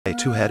A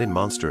two-headed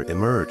monster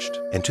emerged,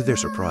 and to their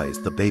surprise,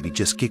 the baby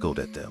just giggled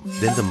at them.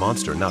 Then the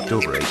monster knocked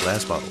over a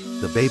glass bottle.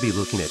 The baby,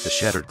 looking at the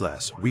shattered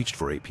glass, reached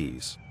for a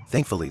piece.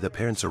 Thankfully, the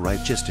parents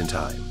arrived just in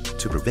time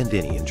to prevent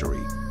any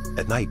injury.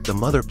 At night, the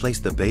mother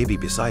placed the baby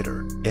beside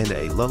her, and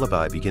a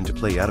lullaby began to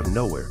play out of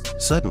nowhere.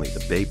 Suddenly,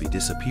 the baby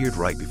disappeared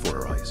right before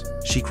her eyes.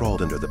 She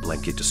crawled under the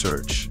blanket to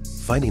search,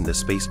 finding the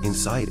space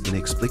inside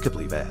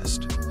inexplicably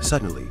vast.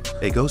 Suddenly,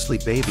 a ghostly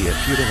baby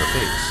appeared in her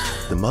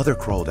face. The mother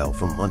crawled out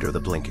from under the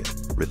blanket,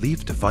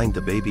 relieved to find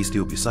the baby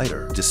still beside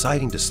her.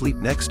 Deciding to sleep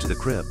next to the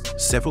crib,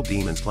 several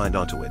demons climbed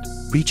onto it,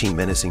 reaching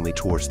menacingly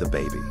towards the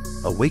baby.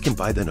 Awakened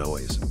by the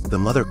noise, the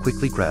mother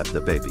quickly grabbed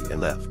the baby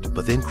and left,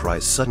 but then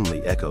cries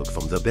suddenly echoed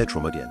from the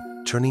bedroom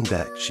again. Turning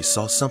back, she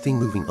saw something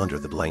moving under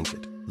the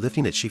blanket.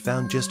 Lifting it, she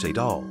found just a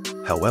doll.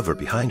 However,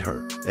 behind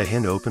her, a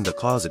hand opened the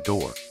closet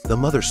door. The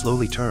mother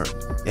slowly turned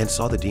and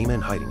saw the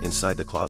demon hiding inside the closet.